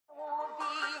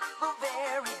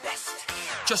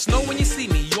Just know when you see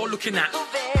me, you're looking at.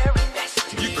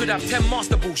 You could have 10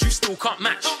 master balls, you still can't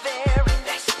match.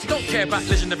 Don't care about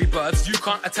legendary birds, you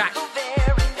can't attack.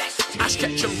 Ash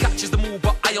Ketchum catches them all,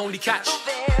 but I only catch.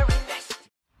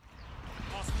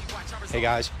 Hey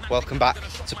guys, welcome back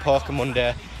to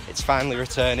Pokemonday. It's finally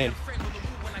returning.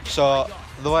 So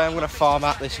the way I'm going to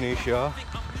format this new show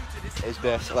is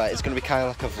basically, it's going to be kind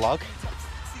of like a vlog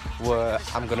where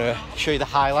I'm going to show you the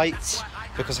highlights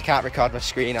because I can't record my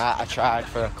screen. I tried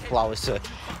for a couple hours to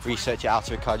research how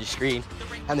to record your screen,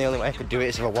 and the only way I could do it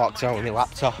is if I walked around with my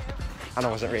laptop, and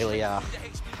I wasn't really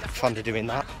fond of doing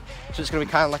that. So it's going to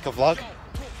be kind of like a vlog,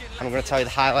 and I'm going to tell you the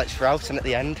highlights throughout, and at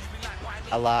the end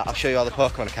I'll show you all the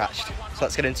Pokemon I catched. So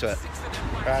let's get into it.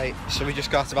 Right, so we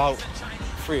just got about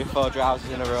 3 or 4 drowses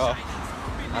in a row,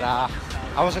 and I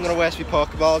wasn't going to waste my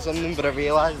Pokeballs on them, but I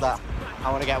realised that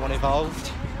I want to get one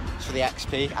evolved for the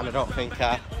XP, and I don't think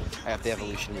I have the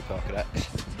evolution in my Pokedex.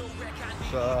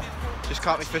 So just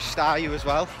caught my first Staryu as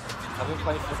well. I've been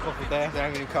playing for a couple of days, I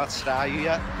haven't even caught Staryu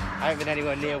yet. I haven't been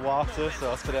anywhere near water,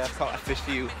 so today I've caught a first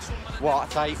few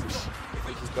water types,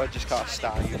 which is good. Just caught a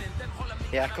Staryu.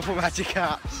 Yeah, a couple of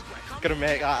Magikarps. Gonna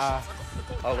make that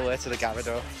all the way to the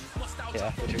Gyarados.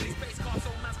 Yeah,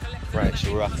 right,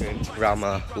 so we're walking around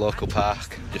my local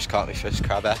park. Just caught my first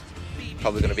Crabber.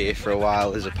 Probably gonna be here for a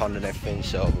while. There's a pond and everything,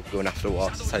 so we're going after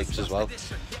water types as well.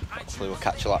 Hopefully we'll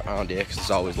catch a lot around here because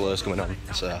there's always lures going on.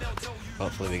 So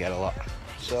hopefully we get a lot.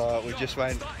 So we just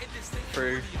went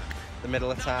through the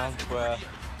middle of town where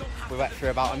we went through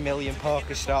about 1 million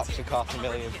Pokestops and caught 1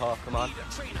 million Pokemon.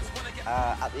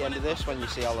 At the end of this, when you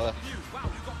see all the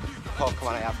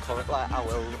Pokemon I have currently, I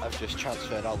will have just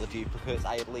transferred all the duplicates.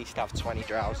 I at least have 20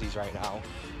 Drowsies right now.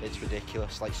 It's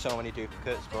ridiculous, like so many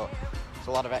duplicates, but it's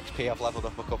a lot of XP. I've leveled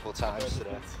up a couple of times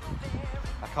today.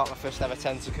 I caught my first ever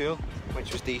Tentacool,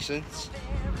 which was decent.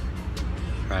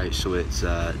 Right, so it's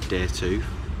day 2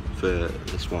 for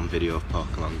this one video of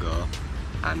Pokemon Go,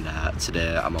 and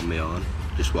today I'm on my own,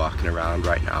 just walking around.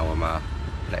 Right now I'm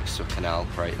next to a canal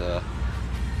right there,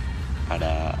 and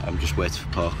I'm just waiting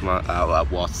for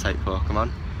Pokemon, water type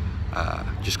Pokemon.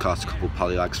 Just caught a couple of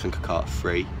Polylags, I think I caught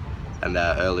 3, and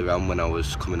earlier on when I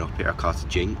was coming up here I caught a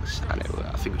Jinx, and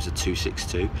I think it was a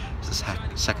 262. It's the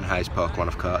second highest Pokemon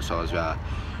I've caught, so I was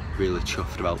really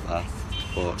chuffed about that.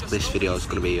 But this video is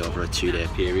going to be over a 2-day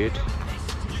period,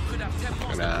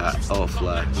 and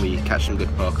hopefully we catch some good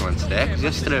Pokemon today, because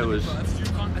yesterday was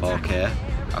okay.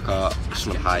 I caught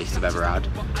some of the highest I've ever had,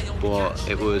 but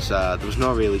it was there was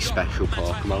no really special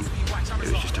Pokemon.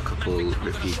 It was just a couple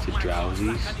repeated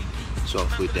Drowsies. So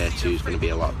hopefully day 2 is going to be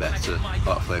a lot better.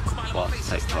 Hopefully a couple of water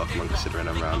type Pokemon, considering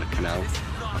I'm around a canal.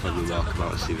 I'll probably walk them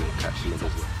out and see if we can catch some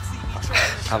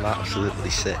others. I'm absolutely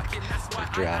sick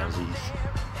of Drowsies.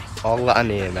 All that I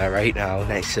name are right now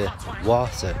next to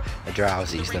water are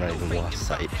Drowsies. They're not even water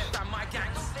types.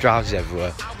 Drowsies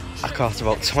everywhere. I caught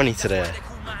about 20 today.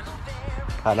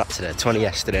 Not today, 20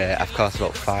 yesterday. I've caught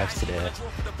about 5 today,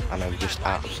 and I'm just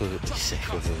absolutely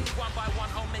sick of them.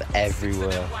 They're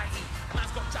everywhere.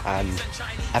 And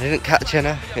I didn't catch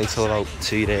any until about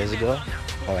 2 days ago.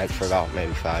 I went for about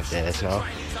maybe 5 days now.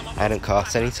 I hadn't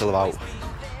caught any till about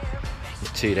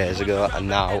 2 days ago, and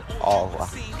now all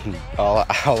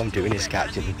I'm doing is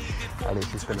catching, and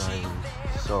it's just annoying me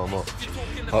so much.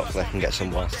 Hopefully I can get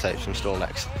some water types. I'm still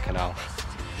next to the canal.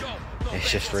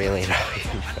 It's just really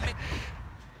annoying.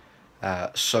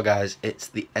 So guys, it's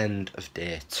the end of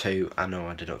day 2. I know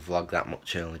I didn't vlog that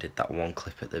much, I only did that one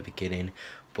clip at the beginning,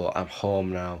 but I'm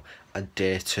home now, and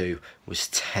day 2 was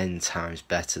 10 times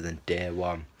better than day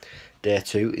 1. Day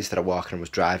 2, instead of walking, I was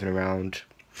driving around,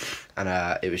 and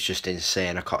it was just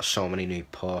insane. I caught so many new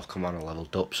Pokemon, I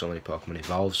leveled up, so many Pokemon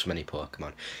evolved, so many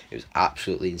Pokemon. It was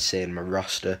absolutely insane. My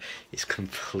roster is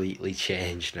completely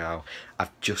changed now.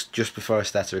 I've just before I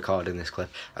started recording this clip,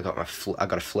 I got a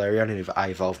Flareon, and I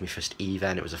evolved my first Eevee,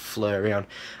 and it was a Flareon.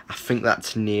 I think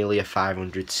that's nearly a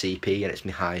 500 CP, and it's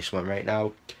my highest one right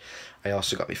now. I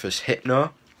also got my first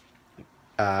Hypno,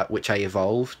 which I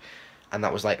evolved, and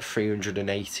that was like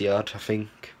 380 odd, I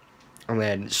think. And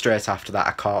then straight after that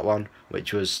I caught one,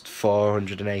 which was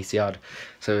 480 odd.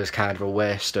 So it was kind of a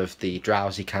waste of the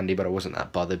Drowsy candy, but I wasn't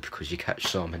that bothered because you catch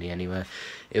so many anyway.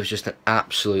 It was just an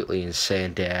absolutely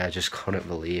insane day. I just couldn't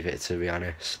believe it, to be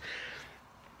honest.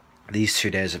 These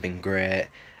 2 days have been great.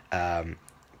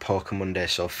 Pokemonday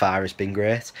so far has been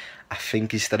great. I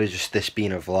think instead of just this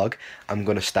being a vlog, I'm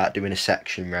going to start doing a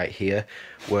section right here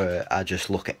where I just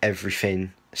look at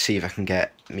everything, see if I can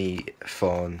get me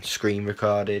phone screen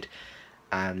recorded,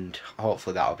 and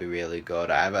hopefully that'll be really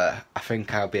good. I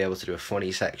think I'll be able to do a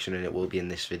funny section, and it will be in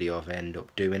this video if I end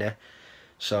up doing it.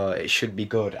 so it should be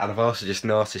good. And I've also just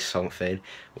noticed something,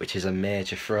 which is a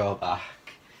major throwback.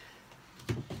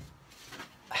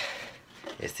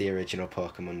 It's the original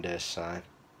Pokemondays sign.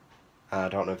 I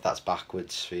don't know if that's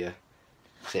backwards for you.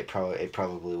 It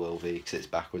probably will be, because it's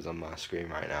backwards on my screen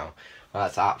right now. Well,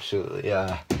 that's absolutely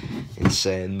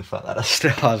insane, the fact that I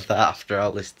still have that after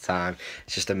all this time.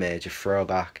 It's just a major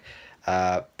throwback.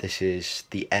 This is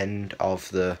the end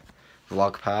of the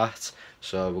vlog part,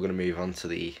 so we're going to move on to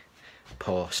the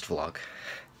post vlog.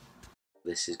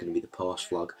 This is going to be the post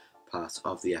vlog part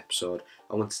of the episode.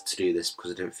 I wanted to do this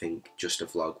because I didn't think just a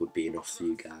vlog would be enough for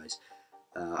you guys.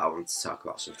 I wanted to talk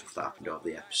about some stuff that happened over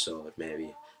the episode,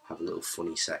 maybe have a little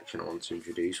funny section I want to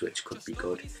introduce, which could be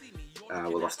good.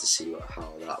 We'll have to see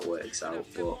how that works out,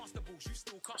 but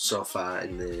so far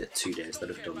in the 2 days that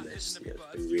I've done this,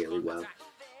 it's been really well.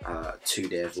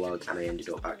 2-day vlog, and I ended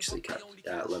up actually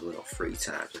leveling up 3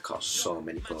 times. I caught so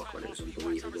many Pokemon, it was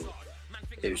unbelievable.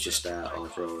 It was just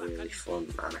overall really fun,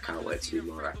 and I can't wait to do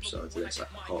more episodes of this.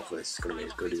 Hopefully it's going to be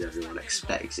as good as everyone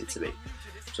expects it to be.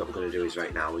 So what we're going to do is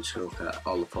right now we're just going to look at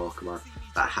all the Pokemon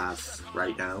that I have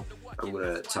right now. I'm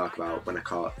going to talk about when I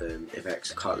caught them, if I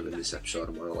actually caught them in this episode,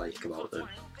 and what I like about them.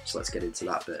 So let's get into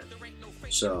that bit.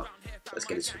 So let's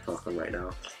get into the Pokemon right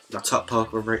now. My top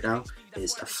Pokemon right now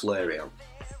is a Flareon.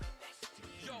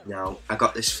 Now I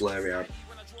got this Flareon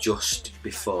just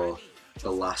before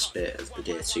the last bit of the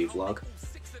day 2 vlog.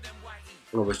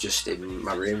 I was just in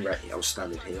my room, I was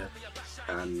standing here,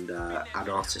 and I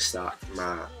noticed that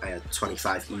I had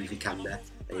 25 Eevee candy,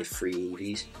 I had 3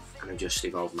 Eevees, and I just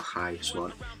evolved my highest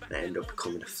one, and I ended up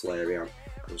becoming a Flareon.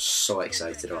 I was so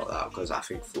excited about that, because I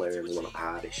think Flareon is one of the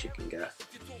hardest you can get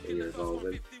when you're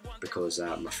evolving, because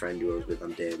my friend who I was with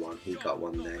on day 1, he got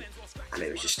one then, and it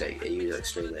was just, he was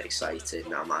extremely excited.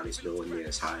 Now mine is nowhere near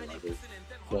as high level,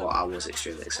 but I was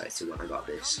extremely excited when I got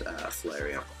this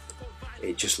Flareon.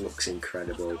 It just looks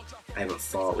incredible. I haven't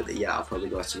fought with it yet. I'll probably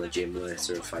go to my gym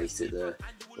later and fight it there,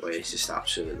 but it's just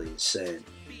absolutely insane.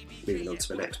 Moving on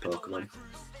to my next Pokemon,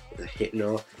 the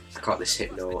Hypno. I caught this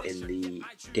Hypno in the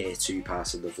day 2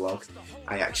 part of the vlog.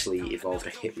 I actually evolved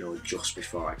a Hypno just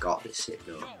before I got this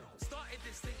Hypno,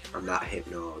 and that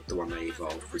Hypno, the one I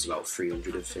evolved, was about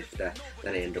 350. Then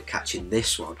I ended up catching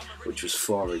this one, which was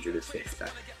 450,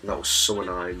 and that was so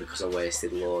annoying because I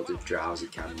wasted loads of drowsy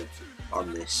candy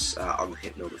on this on the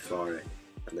Hypno before it,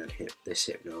 and then this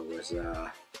Hypno was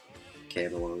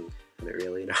came along, and it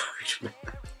really annoyed me.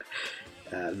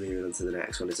 Moving on to the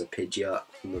next one is a Pidgeot,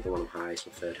 another one of my highest,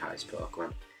 my 3rd highest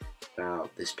Pokemon. Now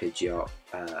this Pidgeot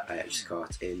I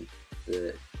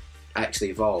actually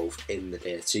evolved in the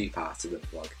day 2 part of the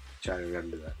vlog. Trying to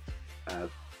remember that.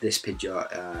 This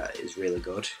Pidgeot is really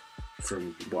good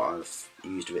from what I've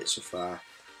used of it so far.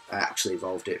 I actually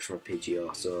evolved it from a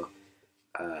Pidgeotto.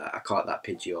 I caught that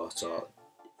Pidgeotto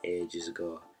ages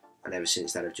ago, and ever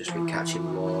since then I've just been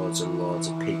catching loads and loads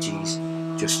of Pidgeys,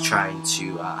 just trying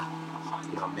to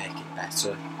make it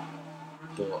better.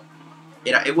 But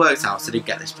it worked out. I did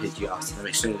get this Pidgeot, and I'm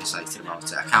extremely excited about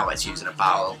it. I can't wait to use it in a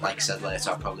battle. Like I said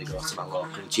later, I'll probably go to my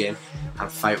local gym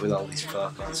and fight with all these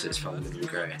Pokemon, so it's probably going to be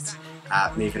great.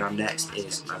 Moving on, next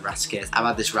is my Raticate. I've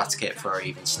had this Raticate before I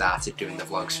even started doing the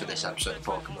vlogs for this episode of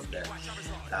Pokemonday.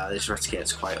 This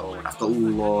Raticate's quite old. I've got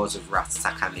loads of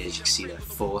Rattata candy, as you can see there.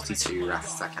 42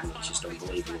 Rattata candy, it's just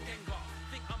unbelievable.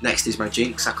 Next is my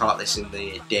Jinx. I caught this in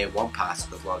the day 1 part of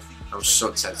the vlog. I was so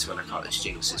excited when I caught this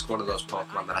Jinx. It's one of those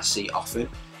Pokemon that I see often,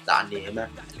 that are near me,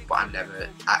 but I never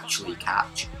actually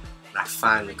catch. And I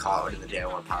finally caught one in the day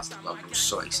 1 part of the vlog, and I was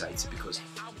so excited because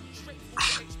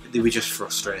they were just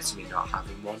frustrating me not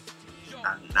having one.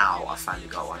 And now I finally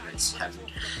got one, and it's heaven.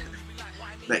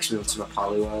 Next, move to my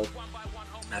Poliwhirl.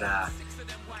 And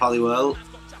Poliwhirl,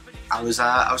 I was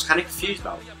kind of confused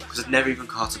about, because I'd never even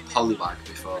caught a Poliwag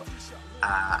before.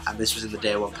 And this was in the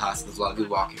day 1 part of the vlog. We were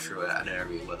walking through an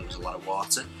area where there was a lot of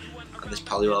water, and this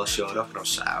Poliwhirl showed up, and I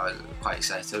was quite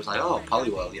excited. I was like, oh,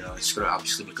 Poliwhirl, it's going to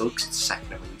obviously be good because it's a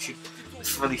 2nd evolution. The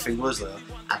funny thing was though,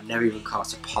 I'd never even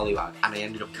caught a Poliwag, and I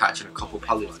ended up catching a couple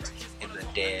Poliwags in the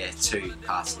day 2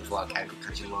 part of the vlog. I ended up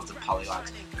catching loads of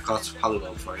Poliwags. I caught a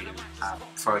Poliwhirl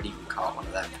before I'd even caught one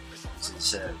of them. It's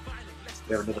insane.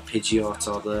 We have another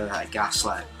Pidgeotto there, a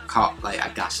Ghastly.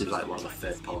 A Ghastly is like one of the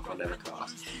 3rd Pokemon I ever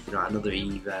caught. Another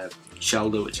Eve,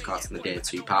 Shelder, which I caught in the day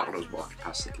 2 part when I was walking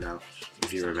past the canal,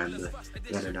 if you remember.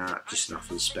 Then an Art, just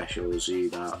nothing special,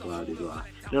 Zubat, blah blah blah.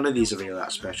 None of these are really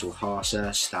that special. Horser,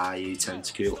 Staryu,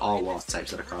 Tentacool, all water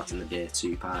types that I caught in the day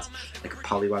 2 part. Like a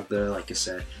Poliwag there, like I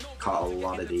said, caught a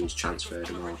lot of these, transferred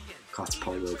them all. Caught a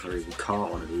Poliwag before I even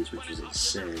caught one of these, which was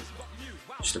insane.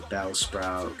 Just a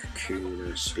Bellsprout,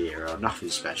 Kakuna, Spearow, nothing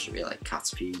special really, like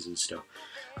Caterpies and stuff.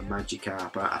 a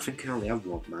Magikarp. I think I only have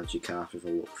one Magikarp if I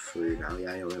look through now.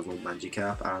 Yeah, I only have one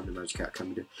Magikarp and a Magikarp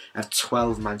Canberra. I have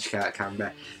 12 Magikarp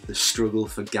Canberra. The struggle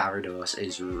for Gyarados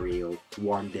is real.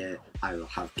 One day I will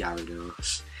have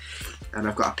Gyarados. And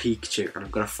I've got a Pikachu, and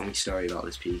I've got a funny story about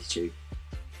this Pikachu.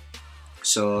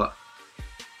 So,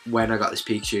 when I got this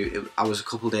Pikachu, I was a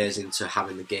couple days into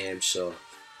having the game, so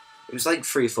it was like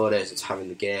 3 or 4 days into having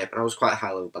the game, and I was quite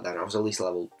high level by then. I was at least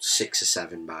level 6 or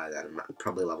 7 by then,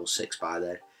 probably level 6 by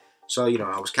then. So, you know,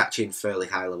 I was catching fairly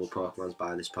high level Pokemons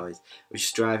by this point. I was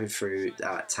just driving through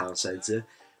that town centre,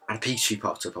 and a Pikachu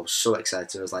popped up. I was so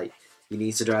excited. I was like, you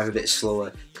need to drive a bit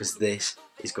slower, because this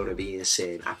is going to be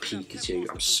insane. A Pikachu.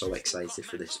 I'm so excited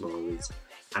for this moment.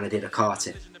 And I did a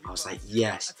karting. I was like,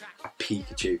 yes, a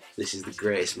Pikachu. This is the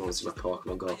greatest moment of my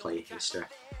Pokemon Go playing history.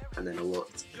 And then I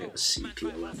looked, and it was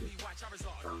CP11.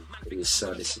 It was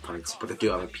so disappointing. But I do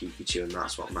have a Pikachu, and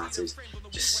that's what matters.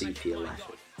 Just CP11.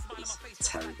 It's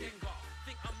terrible.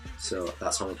 So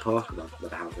that's all the Pokemon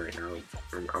that I have right now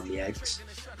on the eggs.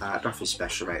 Nothing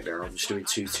special right now. I'm just doing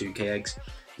 2k eggs.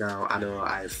 Now, I know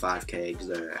I have 5k eggs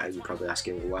there, and you're probably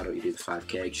asking, well, why don't you do the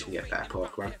 5k eggs? You can get better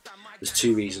Pokemon. There's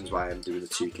 2 reasons why I'm doing the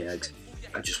 2k eggs.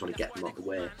 I just want to get them out the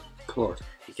way. Plus,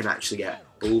 you can actually get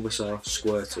Bulbasaur,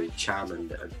 Squirtle,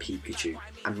 Charmander, and Pikachu,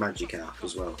 and Magikarp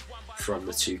as well, from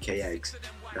the 2k eggs.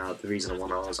 Now, the reason I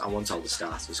want all the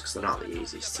starters, because they're not the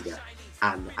easiest to get.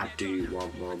 And I do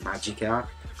want more Magikarp,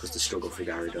 because the struggle for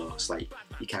Gyarados, like,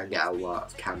 you can get a lot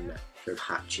of Canada from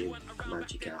hatching a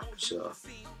Magikarp, so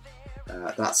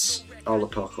that's all the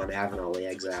Pokemon I have and all the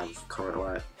eggs I have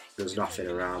currently. There's nothing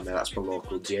around there. That's my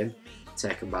local gym,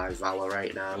 taken by Valor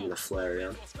right now with a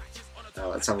Flareon.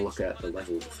 Let's have a look at the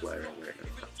level of the Flareon right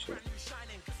now, actually.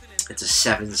 It's a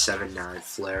 779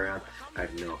 Flareon. I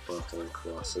have no Pokemon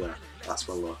close to that. That's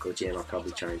my local gym. I'll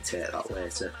probably try and take that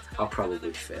later. I'll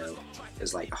probably fail.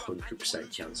 There's like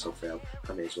 100% chance I'll fail.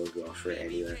 I may as well go for it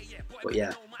anyway. But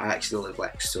yeah, I actually live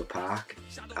next to a park.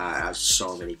 It has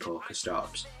so many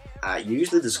Pokestops.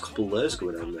 Usually there's a couple lures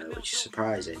going on there, which is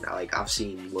surprising. I've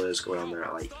seen lures going on there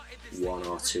at like 1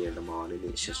 or 2 in the morning.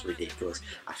 It's just ridiculous.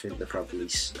 I think they're probably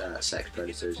sex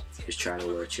predators just trying to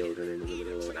lure children in the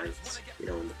middle of the night, you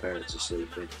know, when the parents are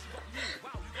sleeping.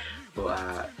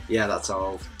 But yeah, that's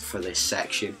all for this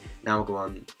section. Now we'll go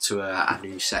on to a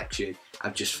new section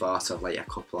I've just thought of like a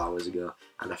couple hours ago,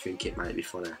 and I think it might be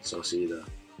funny, so I'll see you there.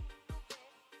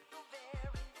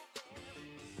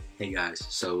 Hey guys,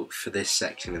 so for this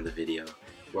section of the video,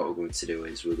 what we're going to do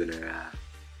is we're going to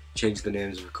change the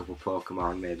names of a couple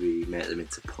Pokemon, maybe make them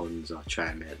into puns or try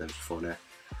and make them funny.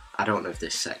 I don't know if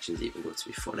this section's even going to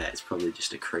be funny, it's probably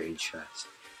just a Cringefest,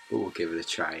 but we'll give it a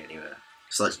try anyway.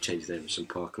 So let's change the name of some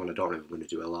Pokemon. I don't know if we're going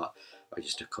to do a lot, or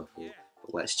just a couple,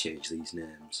 but let's change these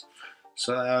names.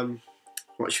 So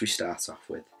what should we start off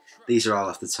with? These are all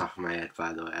off the top of my head,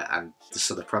 by the way, and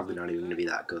so they're probably not even going to be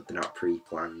that good, they're not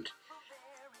pre-planned.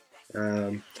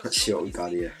 Let's see what we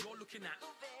got here.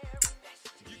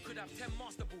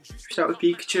 Should we start with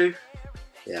Pikachu?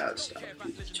 Yeah, let's start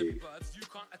with Pikachu.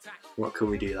 What can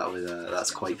we do that with?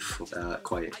 That's quite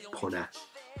punny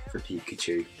for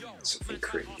Pikachu. Something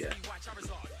cringy.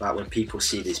 Like when people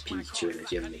see this Pikachu in a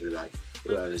gym, they're like,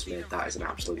 whoever's made that is an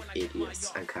absolute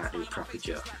idiot and can't do a proper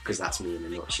joke. Because that's me in a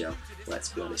nutshell. Let's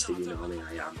be honest, if you know me,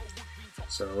 I am.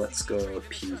 So let's go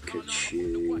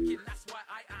Pikachu.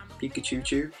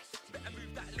 Pikachu-Choo?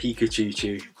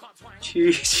 Pikachu-Choo.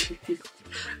 Choo-choo.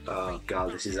 Oh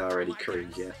god, this is already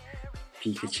cringy.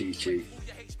 Pikachu-Choo.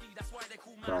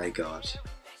 My god.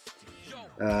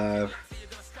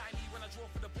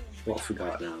 What have we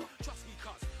got now?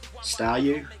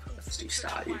 Staryu? Let's do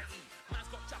Staryu.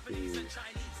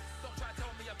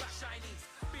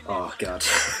 Oh god.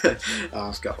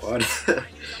 I've got one.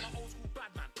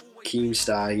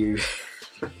 Staryu.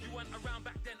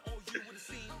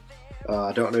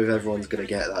 I don't know if everyone's going to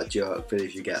get that joke, but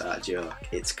if you get that joke,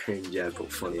 it's cringy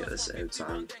but funny at the same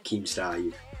time.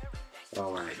 Staryu.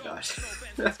 Oh my god.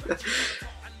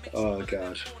 Oh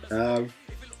god.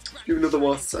 Let's do another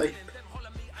water type.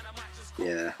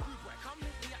 Yeah.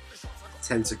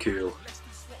 Tentacool.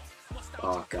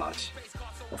 Oh god.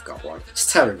 I've got one.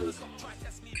 It's terrible.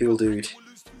 Cool dude.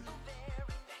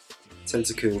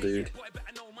 Tentacool dude.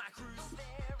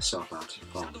 So bad.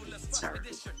 Oh,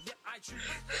 terrible.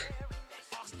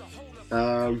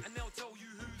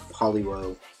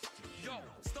 Poliwhirl.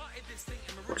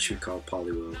 What should we call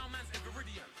Poliwhirl?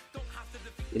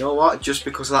 You know what? Just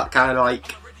because of that kind of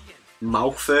like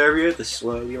mouth area, the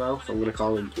swirly mouth, I'm gonna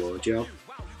call him Blowjob.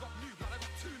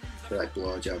 I feel like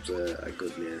Blowjob's a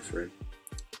good name for him.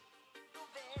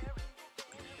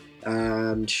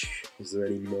 And is there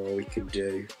any more we can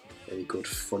do? Any good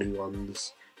funny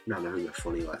ones? None of them are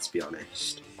funny, let's be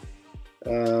honest.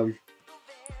 No,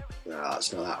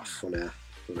 it's not that funny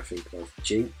when I think of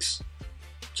Jinx.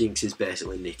 Jinx is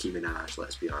basically Nicki Minaj,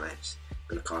 let's be honest. I'm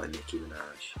going to call it Nicki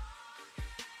Minaj.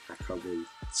 I probably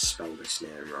spelled this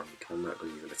name wrong. I'm not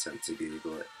going to even attempt to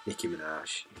Google it. Nicki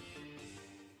Minaj.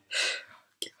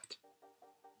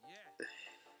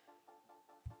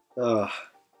 God.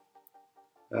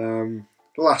 The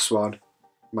last one,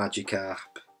 Magikarp.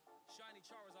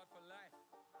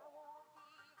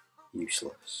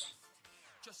 Useless.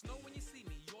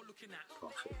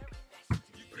 Perfect.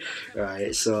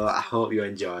 Right, so I hope you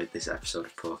enjoyed this episode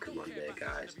of Pokemonday,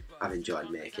 guys. I've enjoyed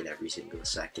making every single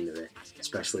second of it,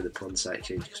 especially the pun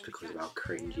section, just because of how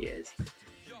cringy it is.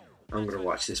 I'm going to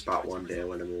watch this back one day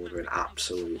when I'm older and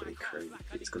absolutely cringe.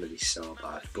 It's going to be so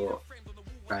bad, but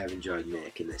I have enjoyed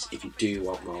making this. If you do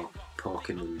want more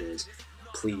Pokemondays,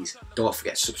 please don't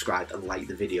forget to subscribe and like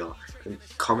the video, and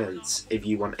comment if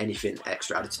you want anything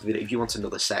extra added to the video. If you want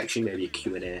another section, maybe a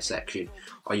Q&A section,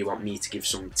 or you want me to give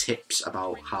some tips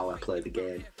about how I play the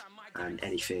game and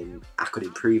anything I could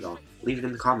improve on, leave it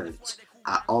in the comments.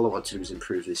 All I want to do is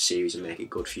improve this series and make it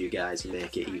good for you guys,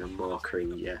 make it even more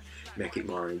cringier, make it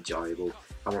more enjoyable.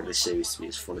 I want this series to be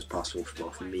as fun as possible for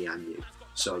both me and you.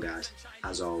 So guys,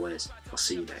 as always, I'll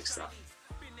see you next time.